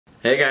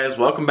Hey guys,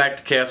 welcome back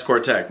to Chaos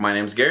Core Tech. My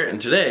name's Garrett, and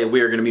today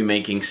we are going to be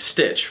making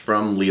Stitch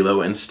from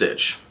Lilo and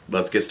Stitch.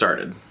 Let's get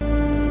started.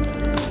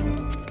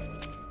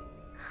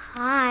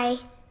 Hi.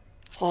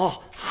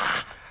 Oh,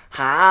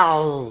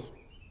 hi.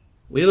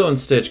 Lilo and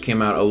Stitch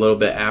came out a little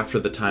bit after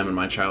the time in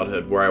my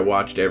childhood where I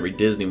watched every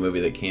Disney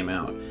movie that came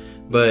out.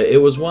 But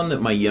it was one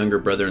that my younger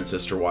brother and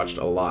sister watched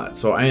a lot,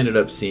 so I ended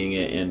up seeing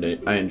it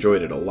and I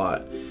enjoyed it a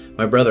lot.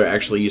 My brother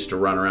actually used to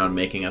run around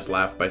making us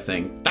laugh by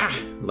saying, "Ah!"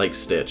 like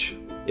Stitch.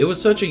 It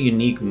was such a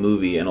unique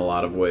movie in a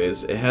lot of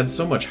ways. It had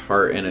so much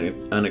heart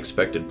and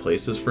unexpected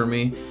places for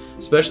me,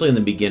 especially in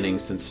the beginning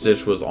since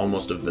Stitch was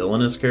almost a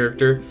villainous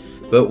character,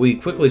 but we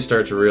quickly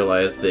start to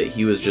realize that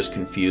he was just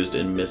confused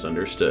and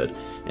misunderstood.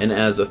 And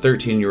as a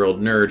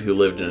 13-year-old nerd who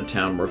lived in a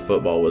town where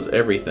football was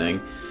everything,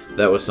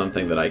 that was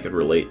something that I could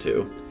relate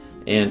to.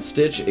 And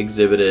Stitch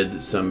exhibited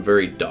some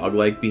very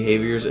dog-like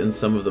behaviors in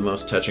some of the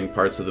most touching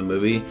parts of the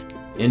movie,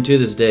 and to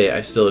this day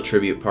I still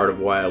attribute part of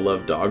why I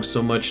love dogs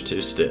so much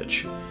to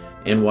Stitch,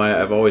 and why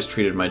I've always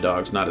treated my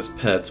dogs not as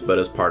pets, but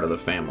as part of the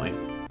family.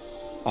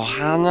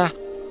 Ohana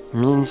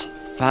means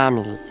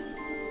family.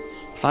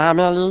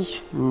 Family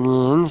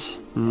means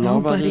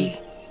nobody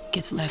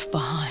gets left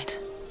behind.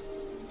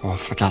 or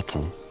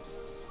forgotten.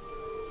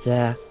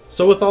 Yeah.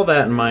 So with all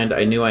that in mind,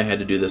 I knew I had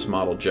to do this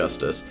model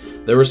justice.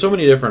 There were so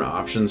many different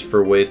options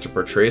for ways to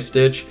portray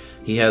Stitch.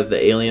 He has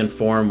the alien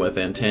form with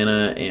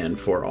antenna and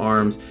 4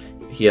 arms,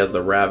 he has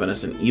the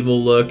ravenous and evil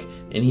look,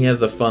 and he has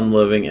the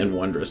fun-loving and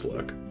wondrous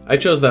look. I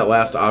chose that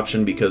last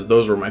option because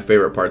those were my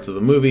favorite parts of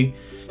the movie,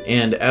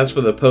 and as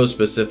for the pose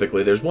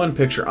specifically, there's one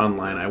picture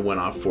online I went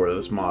off for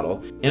this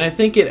model, and I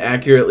think it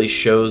accurately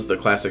shows the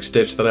classic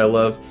Stitch that I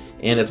love,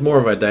 and it's more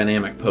of a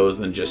dynamic pose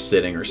than just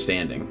sitting or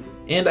standing.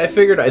 And I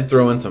figured I'd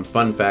throw in some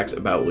fun facts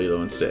about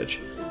Lilo and Stitch.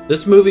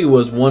 This movie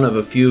was one of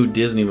a few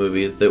Disney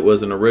movies that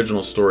was an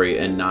original story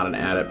and not an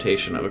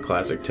adaptation of a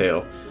classic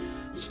tale.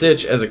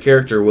 Stitch as a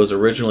character was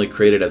originally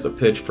created as a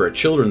pitch for a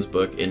children's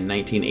book in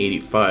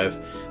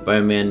 1985 by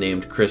a man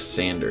named Chris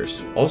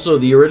Sanders. Also,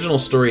 the original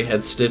story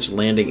had Stitch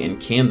landing in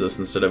Kansas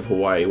instead of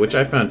Hawaii, which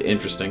I found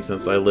interesting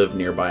since I live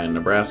nearby in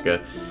Nebraska,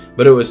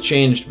 but it was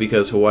changed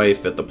because Hawaii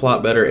fit the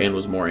plot better and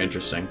was more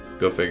interesting.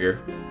 Go figure.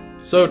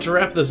 So to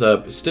wrap this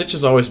up, Stitch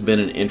has always been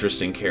an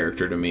interesting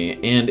character to me,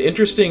 and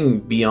interesting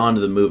beyond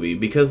the movie,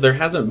 because there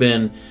hasn't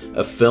been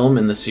a film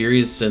in the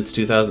series since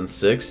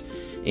 2006,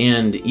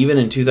 and even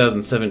in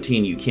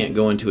 2017 you can't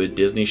go into a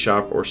Disney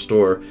shop or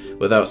store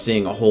without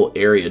seeing a whole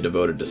area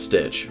devoted to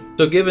Stitch.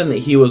 So given that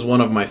he was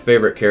one of my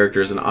favorite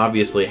characters and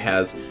obviously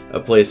has a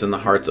place in the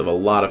hearts of a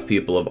lot of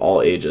people of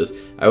all ages,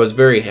 I was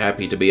very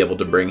happy to be able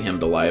to bring him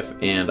to life,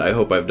 and I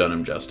hope I've done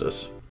him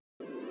justice.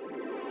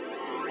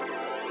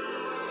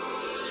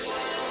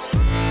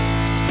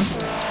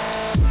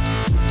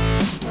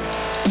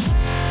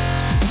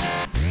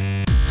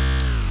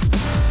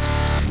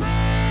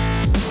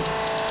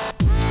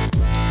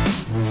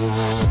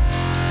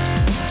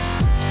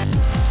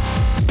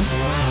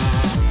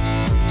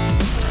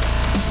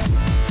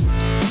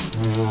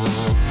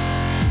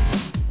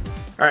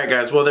 Alright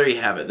guys, well there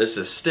you have it. This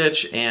is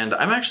Stitch, and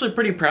I'm actually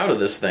pretty proud of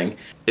this thing.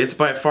 It's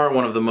by far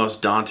one of the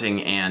most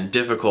daunting and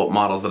difficult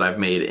models that I've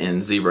made in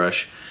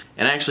ZBrush,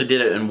 and I actually did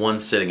it in one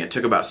sitting. It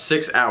took about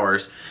 6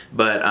 hours,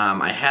 but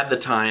I had the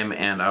time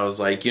and I was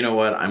like, you know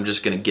what, I'm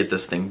just going to get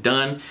this thing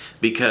done,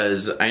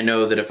 because I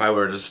know that if I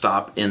were to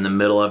stop in the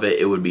middle of it,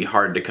 it would be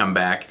hard to come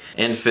back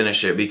and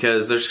finish it,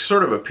 because there's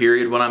sort of a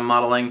period when I'm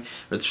modeling,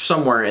 it's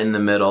somewhere in the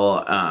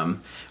middle,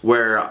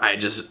 where I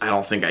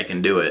don't think I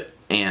can do it.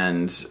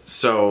 And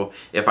so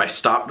if I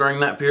stop during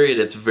that period,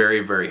 it's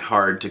very, very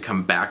hard to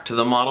come back to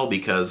the model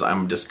because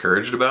I'm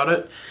discouraged about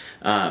it.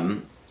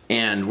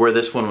 And where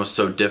this one was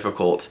so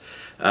difficult,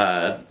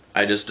 I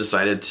just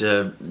decided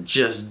to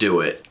just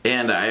do it.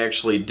 And I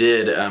actually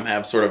did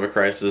have sort of a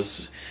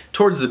crisis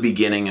towards the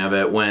beginning of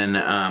it when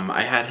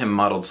I had him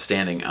modeled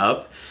standing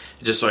up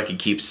just so I could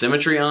keep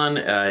symmetry on.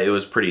 It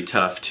was pretty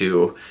tough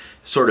to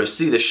sort of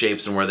see the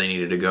shapes and where they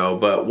needed to go,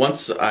 but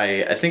once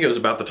I think it was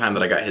about the time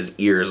that I got his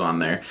ears on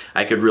there,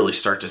 I could really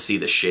start to see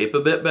the shape a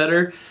bit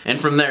better,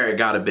 and from there it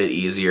got a bit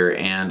easier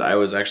and I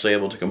was actually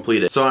able to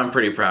complete it. So I'm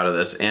pretty proud of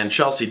this, and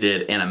Chelsey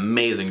did an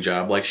amazing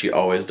job like she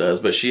always does,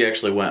 but she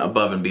actually went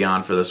above and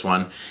beyond for this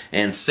one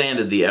and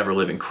sanded the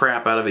ever-living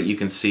crap out of it. You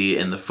can see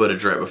in the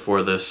footage right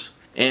before this.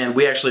 And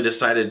we actually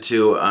decided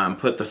to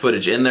put the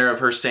footage in there of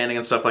her sanding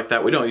and stuff like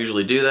that. We don't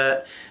usually do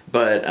that,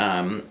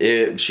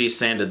 but she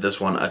sanded this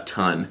one a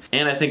ton,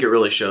 and I think it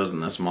really shows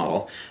in this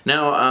model.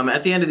 Now,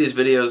 at the end of these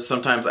videos,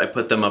 sometimes I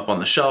put them up on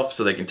the shelf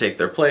so they can take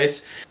their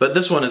place, but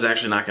this one is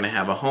actually not going to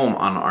have a home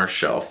on our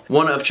shelf.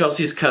 One of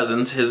Chelsey's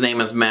cousins, his name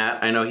is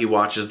Matt. I know he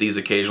watches these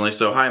occasionally,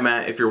 so hi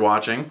Matt if you're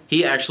watching.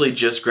 He actually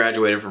just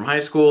graduated from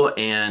high school,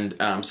 and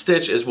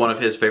Stitch is one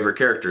of his favorite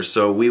characters,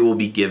 so we will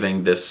be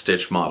giving this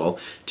Stitch model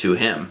to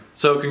him.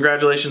 So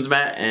congratulations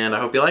Matt, and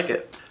I hope you like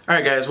it.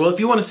 Alright guys, well if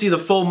you want to see the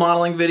full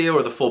modeling video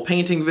or the full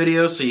painting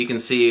video so you can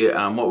see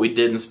what we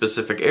did in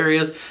specific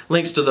areas,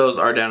 links to those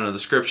are down in the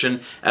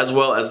description, as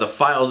well as the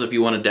files if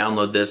you want to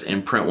download this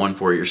and print one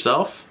for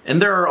yourself.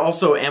 And there are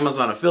also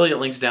Amazon affiliate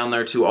links down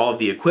there to all of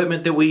the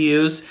equipment that we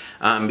use,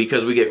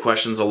 because we get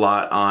questions a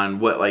lot on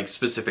what like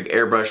specific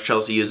airbrush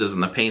Chelsey uses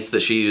and the paints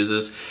that she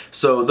uses.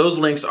 So those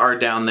links are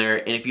down there,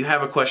 and if you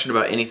have a question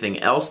about anything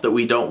else that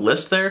we don't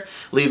list there,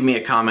 leave me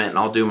a comment and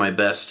I'll do my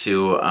best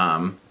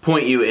to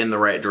point you in the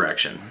right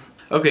direction.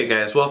 Okay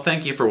guys, well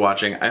thank you for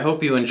watching. I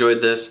hope you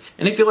enjoyed this,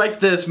 and if you liked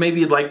this,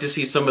 maybe you'd like to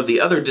see some of the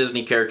other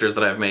Disney characters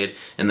that I've made.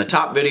 In the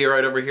top video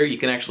right over here, you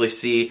can actually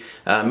see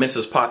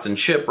Mrs. Potts and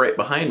Chip right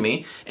behind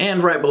me,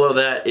 and right below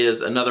that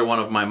is another one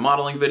of my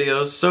modeling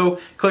videos, so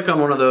click on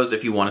one of those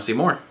if you want to see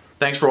more.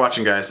 Thanks for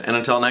watching guys, and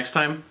until next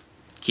time,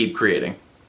 keep creating.